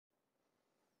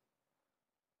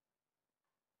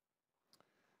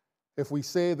If we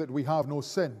say that we have no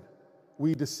sin,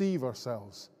 we deceive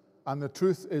ourselves, and the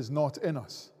truth is not in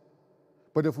us.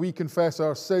 But if we confess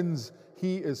our sins,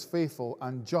 he is faithful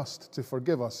and just to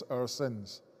forgive us our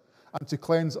sins and to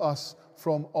cleanse us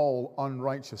from all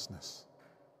unrighteousness.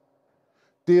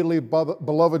 Dearly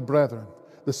beloved brethren,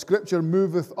 the Scripture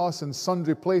moveth us in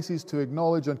sundry places to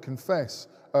acknowledge and confess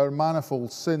our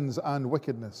manifold sins and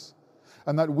wickedness,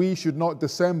 and that we should not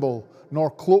dissemble nor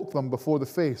cloak them before the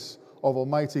face of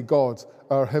Almighty God,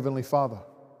 our Heavenly Father,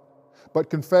 but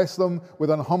confess them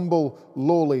with an humble,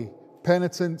 lowly,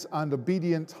 penitent, and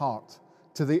obedient heart,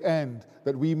 to the end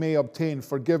that we may obtain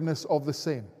forgiveness of the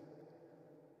same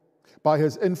by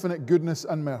his infinite goodness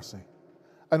and mercy.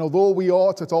 And although we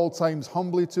ought at all times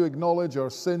humbly to acknowledge our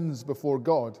sins before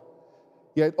God,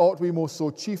 yet ought we most so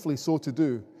chiefly so to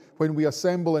do when we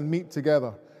assemble and meet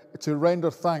together, to render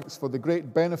thanks for the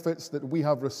great benefits that we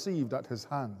have received at his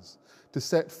hands, to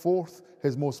set forth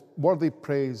his most worthy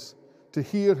praise, to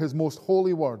hear his most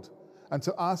holy word, and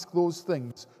to ask those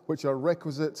things which are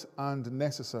requisite and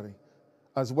necessary,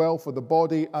 as well for the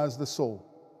body as the soul.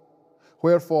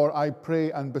 Wherefore I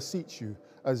pray and beseech you,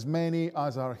 as many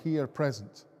as are here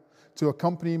present, to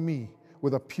accompany me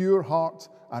with a pure heart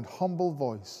and humble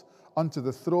voice unto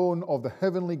the throne of the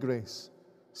heavenly grace,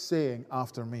 saying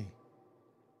after me,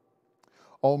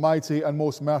 Almighty and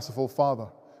most merciful Father,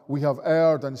 we have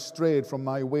erred and strayed from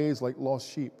thy ways like lost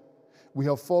sheep. We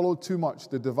have followed too much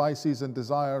the devices and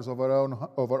desires of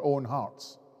our own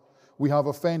hearts. We have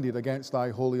offended against thy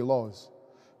holy laws.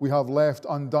 We have left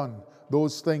undone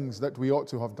those things that we ought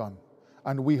to have done,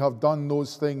 and we have done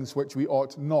those things which we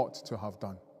ought not to have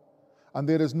done. And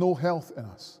there is no health in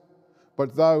us.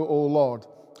 But thou, O Lord,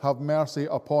 have mercy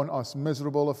upon us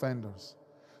miserable offenders.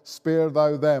 Spare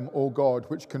thou them, O God,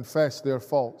 which confess their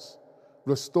faults.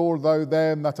 Restore thou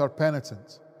them that are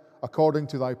penitent, according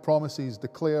to thy promises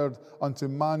declared unto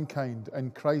mankind in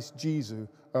Christ Jesus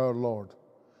our Lord.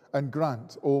 And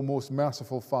grant, O most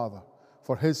merciful Father,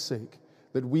 for his sake,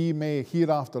 that we may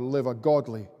hereafter live a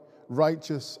godly,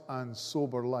 righteous, and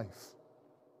sober life,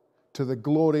 to the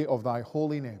glory of thy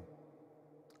holy name.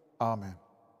 Amen.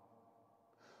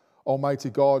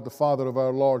 Almighty God, the Father of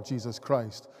our Lord Jesus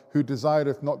Christ, who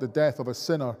desireth not the death of a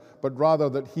sinner, but rather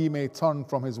that he may turn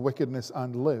from his wickedness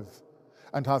and live,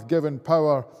 and hath given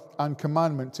power and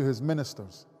commandment to his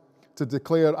ministers, to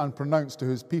declare and pronounce to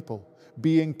his people,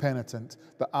 being penitent,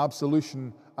 the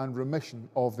absolution and remission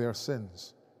of their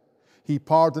sins. He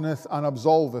pardoneth and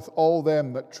absolveth all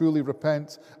them that truly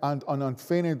repent and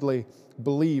unfeignedly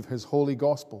believe his holy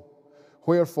gospel.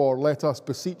 Wherefore let us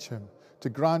beseech him to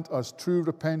grant us true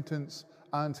repentance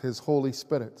and his Holy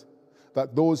Spirit,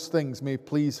 that those things may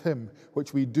please him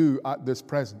which we do at this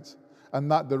present,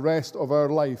 and that the rest of our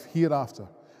life hereafter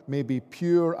may be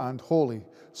pure and holy,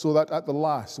 so that at the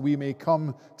last we may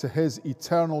come to his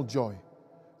eternal joy,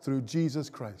 through Jesus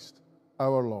Christ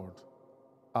our Lord.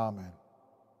 Amen.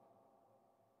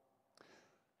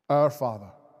 Our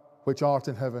Father, which art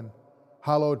in heaven,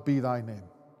 hallowed be thy name.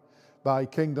 Thy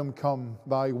kingdom come,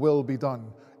 thy will be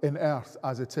done, in earth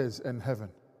as it is in heaven.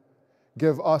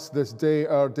 Give us this day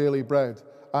our daily bread,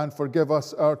 and forgive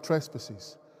us our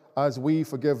trespasses, as we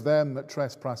forgive them that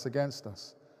trespass against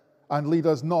us. And lead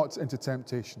us not into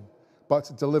temptation,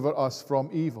 but deliver us from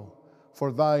evil.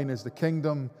 For thine is the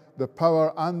kingdom, the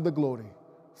power, and the glory,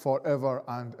 forever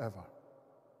and ever.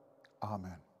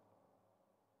 Amen.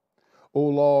 O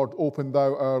Lord, open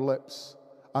thou our lips,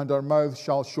 and our mouth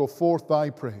shall show forth thy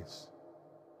praise.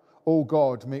 O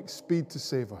God, make speed to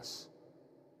save us.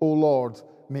 O Lord,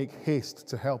 make haste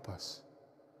to help us.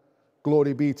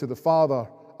 Glory be to the Father,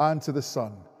 and to the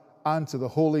Son, and to the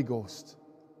Holy Ghost,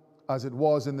 as it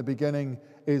was in the beginning,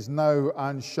 is now,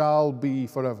 and shall be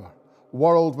forever,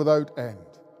 world without end.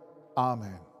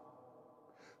 Amen.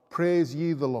 Praise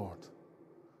ye the Lord.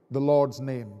 The Lord's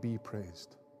name be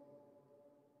praised.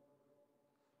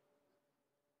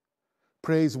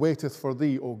 Praise waiteth for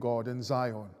thee, O God, in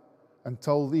Zion.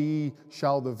 Until thee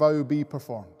shall the vow be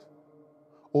performed.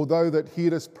 O thou that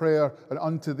hearest prayer, and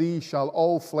unto thee shall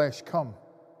all flesh come.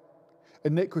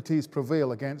 Iniquities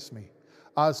prevail against me.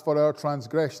 As for our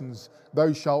transgressions,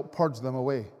 thou shalt purge them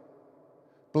away.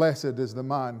 Blessed is the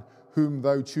man whom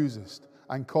thou choosest,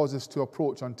 and causest to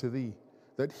approach unto thee,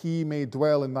 that he may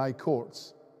dwell in thy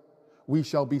courts. We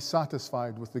shall be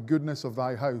satisfied with the goodness of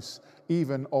thy house,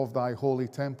 even of thy holy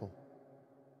temple.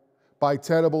 By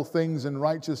terrible things in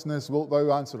righteousness wilt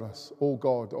thou answer us, O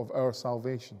God of our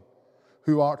salvation,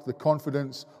 who art the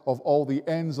confidence of all the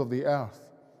ends of the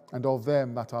earth, and of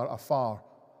them that are afar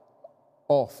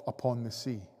off upon the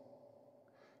sea.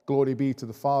 Glory be to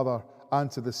the Father, and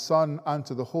to the Son, and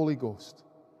to the Holy Ghost,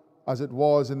 as it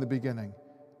was in the beginning,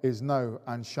 is now,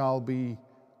 and shall be,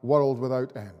 world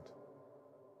without end.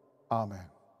 Amen.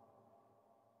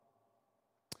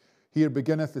 Here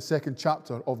beginneth the second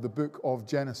chapter of the book of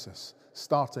Genesis,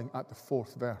 starting at the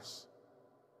 4th verse.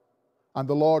 And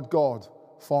the Lord God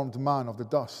formed man of the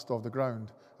dust of the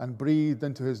ground, and breathed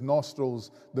into his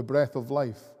nostrils the breath of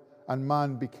life, and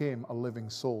man became a living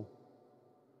soul.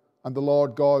 And the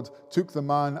Lord God took the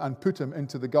man and put him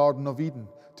into the Garden of Eden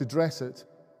to dress it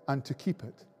and to keep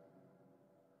it.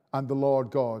 And the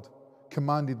Lord God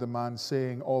commanded the man,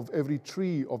 saying, Of every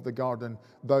tree of the garden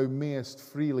thou mayest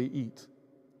freely eat,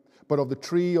 but of the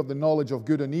tree of the knowledge of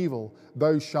good and evil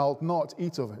thou shalt not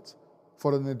eat of it,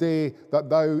 for in the day that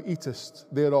thou eatest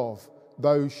thereof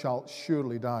thou shalt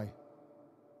surely die.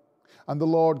 And the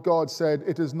Lord God said,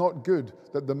 It is not good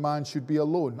that the man should be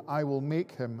alone. I will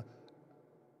make him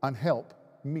and help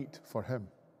meet for him.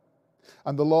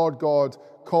 And the Lord God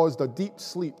caused a deep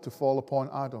sleep to fall upon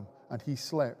Adam, and he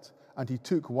slept. And he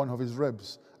took one of his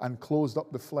ribs and closed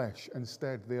up the flesh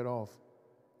instead thereof.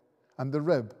 And the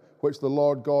rib which the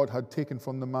Lord God had taken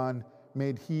from the man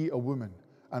made he a woman,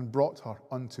 and brought her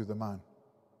unto the man.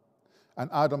 And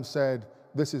Adam said,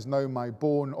 This is now my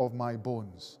bone of my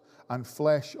bones, and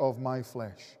flesh of my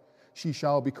flesh. She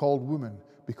shall be called woman,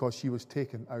 because she was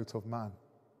taken out of man.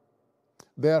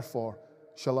 Therefore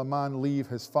shall a man leave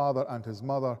his father and his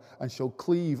mother, and shall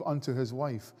cleave unto his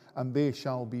wife, and they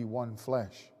shall be one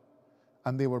flesh.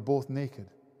 And they were both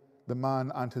naked, the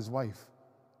man and his wife,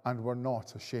 and were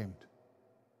not ashamed.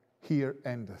 Here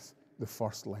endeth the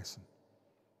first lesson.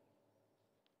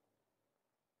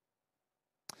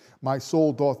 My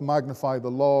soul doth magnify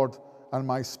the Lord, and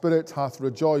my spirit hath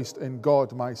rejoiced in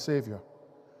God my Saviour.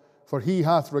 For he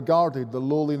hath regarded the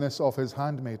lowliness of his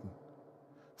handmaiden.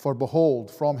 For behold,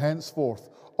 from henceforth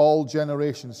all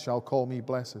generations shall call me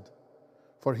blessed.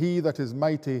 For he that is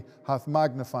mighty hath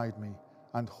magnified me,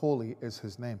 and holy is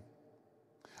his name.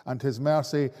 And his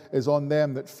mercy is on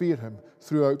them that fear him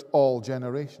throughout all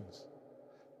generations.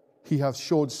 He hath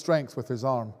showed strength with his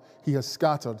arm. He has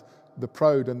scattered the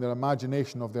proud in their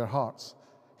imagination of their hearts.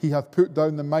 He hath put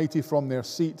down the mighty from their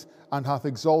seat, and hath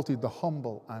exalted the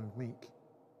humble and meek.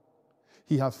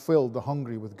 He hath filled the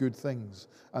hungry with good things,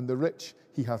 and the rich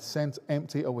he hath sent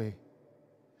empty away.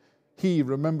 He,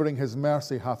 remembering his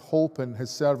mercy, hath holpen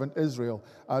his servant Israel,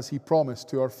 as he promised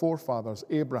to our forefathers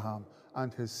Abraham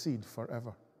and his seed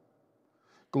forever.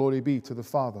 Glory be to the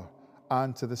Father,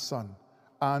 and to the Son,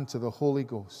 and to the Holy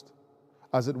Ghost,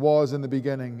 as it was in the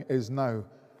beginning, is now,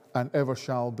 and ever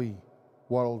shall be,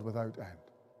 world without end.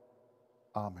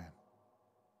 Amen.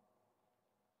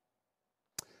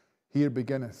 Here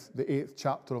beginneth the 8th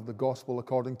chapter of the Gospel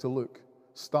according to Luke,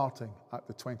 starting at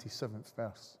the 27th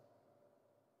verse.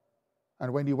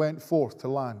 And when he went forth to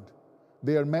land,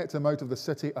 there met him out of the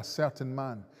city a certain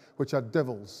man, which had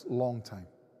devils long time,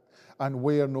 and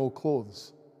wear no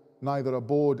clothes, neither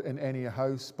abode in any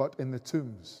house, but in the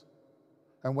tombs.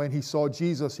 And when he saw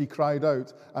Jesus, he cried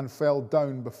out, and fell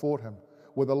down before him,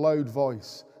 with a loud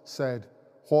voice, said,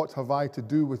 What have I to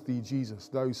do with thee, Jesus,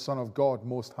 thou Son of God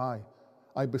Most High?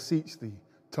 I beseech thee,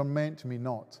 torment me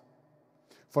not.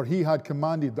 For he had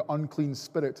commanded the unclean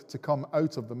spirit to come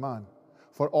out of the man.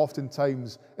 For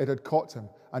oftentimes it had caught him,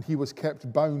 and he was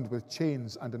kept bound with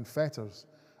chains and in fetters.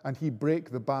 And he brake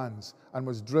the bands, and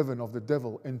was driven of the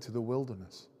devil into the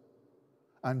wilderness.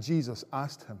 And Jesus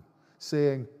asked him,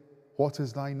 saying, What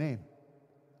is thy name?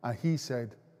 And he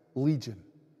said, Legion,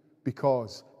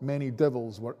 because many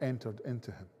devils were entered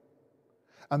into him.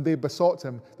 And they besought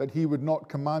him that he would not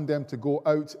command them to go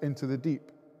out into the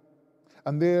deep.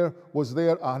 And there was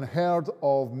an herd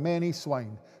of many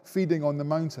swine feeding on the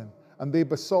mountain. And they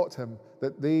besought him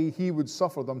that he would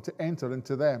suffer them to enter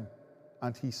into them.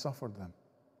 And he suffered them.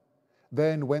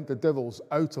 Then went the devils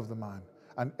out of the man,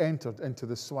 and entered into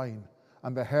the swine.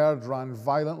 And the herd ran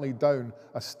violently down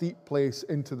a steep place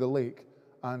into the lake,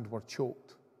 and were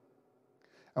choked.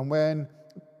 And when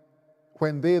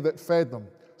they that fed them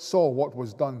saw what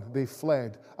was done, they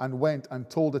fled, and went and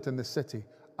told it in the city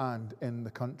and in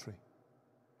the country.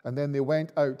 And then they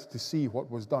went out to see what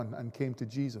was done, and came to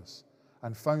Jesus,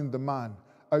 and found the man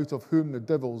out of whom the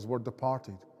devils were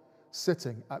departed,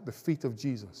 sitting at the feet of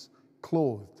Jesus,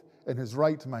 clothed in his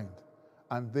right mind,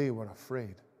 and they were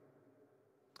afraid.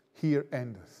 Here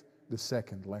endeth the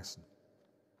second lesson.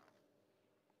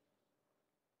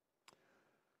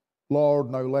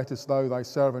 Lord, now lettest thou thy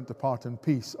servant depart in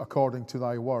peace according to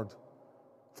thy word.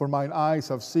 For mine eyes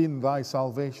have seen thy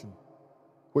salvation,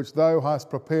 which thou hast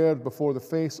prepared before the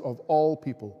face of all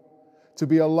people, to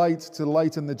be a light to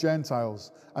lighten the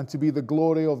Gentiles, and to be the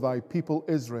glory of thy people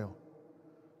Israel.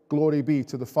 Glory be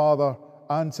to the Father,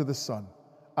 and to the Son,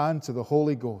 and to the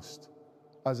Holy Ghost,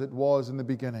 as it was in the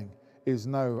beginning, is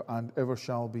now, and ever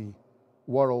shall be,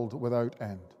 world without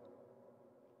end.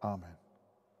 Amen.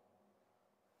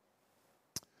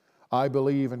 I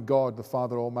believe in God the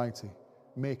Father Almighty,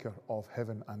 maker of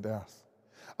heaven and earth,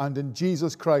 and in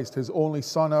Jesus Christ, his only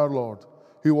Son, our Lord,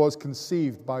 who was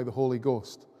conceived by the Holy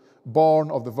Ghost, born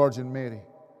of the Virgin Mary,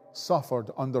 suffered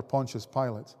under Pontius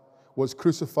Pilate, was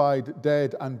crucified,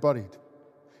 dead, and buried.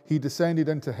 He descended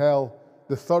into hell.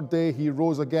 The third day he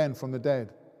rose again from the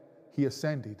dead. He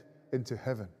ascended into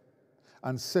heaven,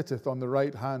 and sitteth on the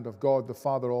right hand of God the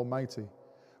Father Almighty.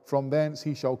 From thence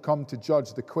he shall come to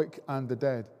judge the quick and the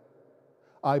dead.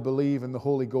 I believe in the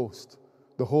Holy Ghost,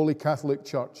 the Holy Catholic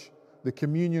Church, the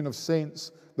communion of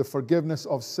saints, the forgiveness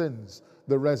of sins,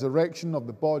 the resurrection of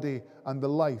the body, and the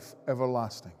life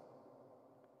everlasting.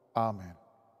 Amen.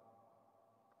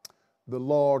 The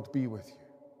Lord be with you,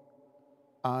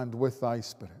 and with thy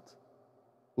spirit.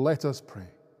 Let us pray.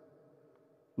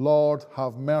 Lord,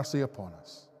 have mercy upon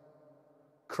us.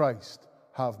 Christ,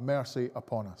 have mercy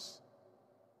upon us.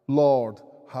 Lord,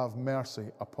 have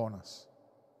mercy upon us.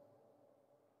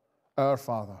 Our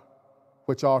Father,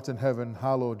 which art in heaven,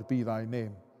 hallowed be thy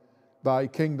name. Thy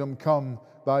kingdom come,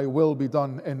 thy will be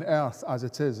done in earth as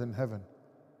it is in heaven.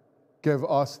 Give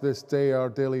us this day our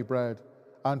daily bread,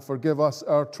 and forgive us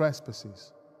our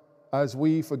trespasses, as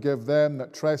we forgive them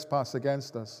that trespass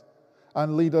against us.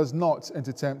 And lead us not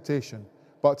into temptation,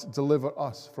 but deliver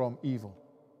us from evil.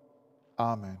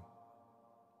 Amen.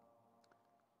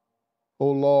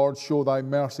 O Lord, show thy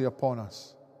mercy upon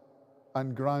us,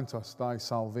 and grant us thy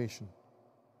salvation.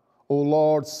 O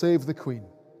Lord, save the Queen,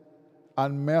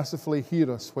 and mercifully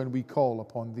hear us when we call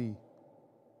upon thee.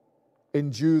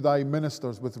 Endue thy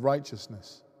ministers with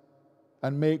righteousness,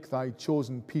 and make thy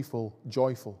chosen people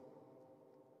joyful.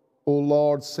 O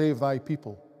Lord, save thy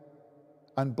people,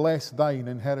 and bless thine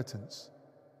inheritance.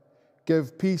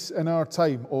 Give peace in our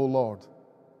time, O Lord,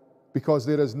 because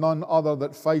there is none other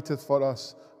that fighteth for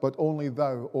us, but only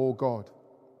thou, O God.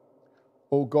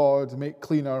 O God, make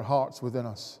clean our hearts within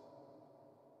us,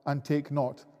 and take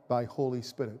not thy Holy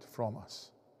Spirit from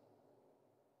us.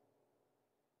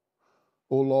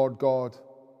 O Lord God,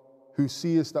 who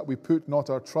seest that we put not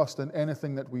our trust in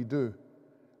anything that we do,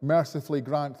 mercifully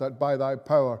grant that by thy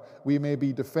power we may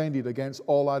be defended against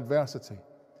all adversity,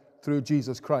 through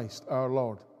Jesus Christ our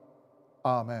Lord.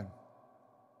 Amen.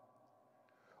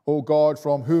 O God,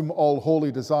 from whom all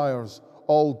holy desires,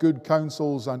 all good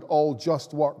counsels, and all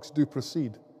just works do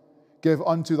proceed, give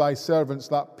unto thy servants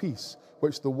that peace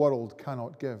which the world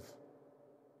cannot give,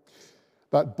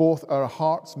 that both our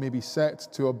hearts may be set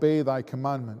to obey thy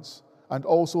commandments, and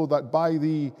also that by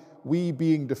thee we,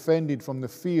 being defended from the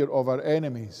fear of our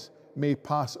enemies, may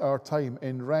pass our time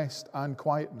in rest and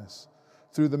quietness,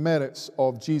 through the merits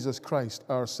of Jesus Christ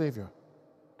our Saviour.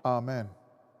 Amen.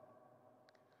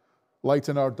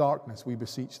 Lighten our darkness, we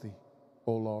beseech thee,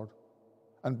 O Lord,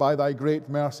 and by thy great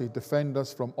mercy defend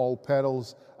us from all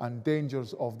perils and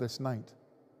dangers of this night,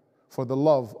 for the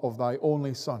love of thy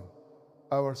only Son,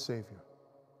 our Saviour,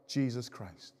 Jesus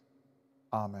Christ.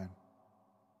 Amen.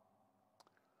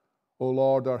 O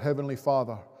Lord, our heavenly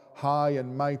Father, high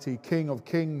and mighty, King of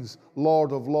kings,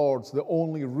 Lord of lords, the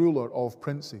only ruler of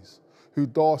princes, who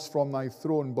dost from thy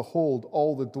throne behold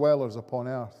all the dwellers upon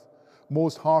earth,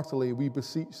 most heartily we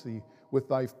beseech thee with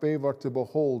thy favour to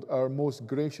behold our most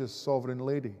gracious sovereign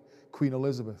lady, Queen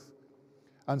Elizabeth,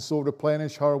 and so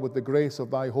replenish her with the grace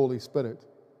of thy Holy Spirit,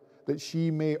 that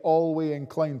she may always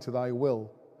incline to thy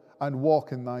will and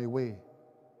walk in thy way.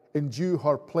 Endue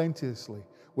her plenteously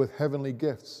with heavenly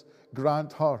gifts.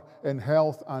 Grant her in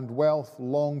health and wealth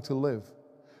long to live.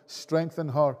 Strengthen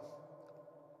her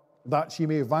that she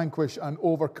may vanquish and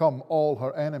overcome all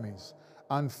her enemies.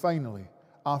 And finally,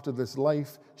 after this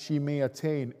life, she may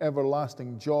attain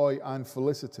everlasting joy and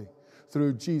felicity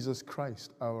through Jesus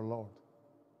Christ our Lord.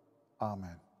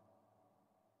 Amen.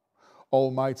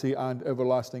 Almighty and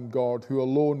everlasting God, who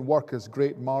alone worketh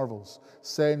great marvels,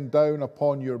 send down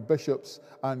upon your bishops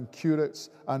and curates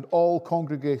and all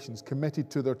congregations committed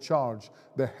to their charge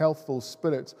the healthful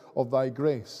spirit of thy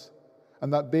grace,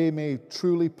 and that they may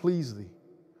truly please thee.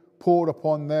 Pour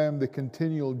upon them the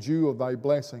continual dew of thy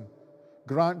blessing.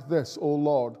 Grant this, O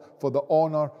Lord, for the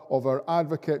honor of our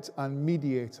advocate and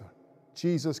mediator,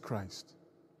 Jesus Christ.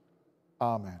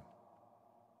 Amen.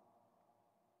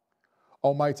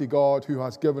 Almighty God, who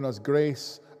has given us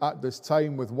grace at this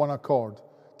time with one accord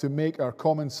to make our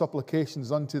common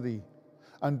supplications unto thee,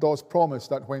 and dost promise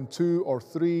that when 2 or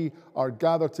 3 are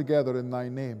gathered together in thy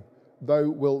name, thou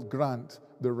wilt grant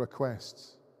their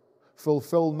requests.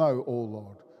 Fulfill now, O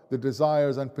Lord, the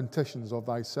desires and petitions of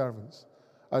thy servants,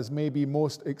 as may be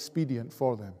most expedient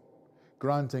for them,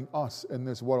 granting us in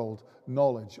this world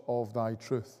knowledge of thy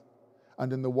truth,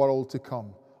 and in the world to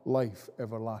come life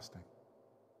everlasting.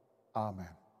 Amen.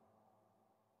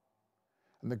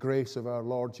 And the grace of our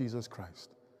Lord Jesus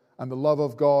Christ, and the love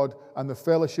of God, and the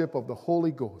fellowship of the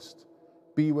Holy Ghost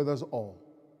be with us all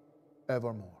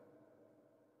evermore.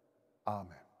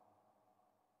 Amen.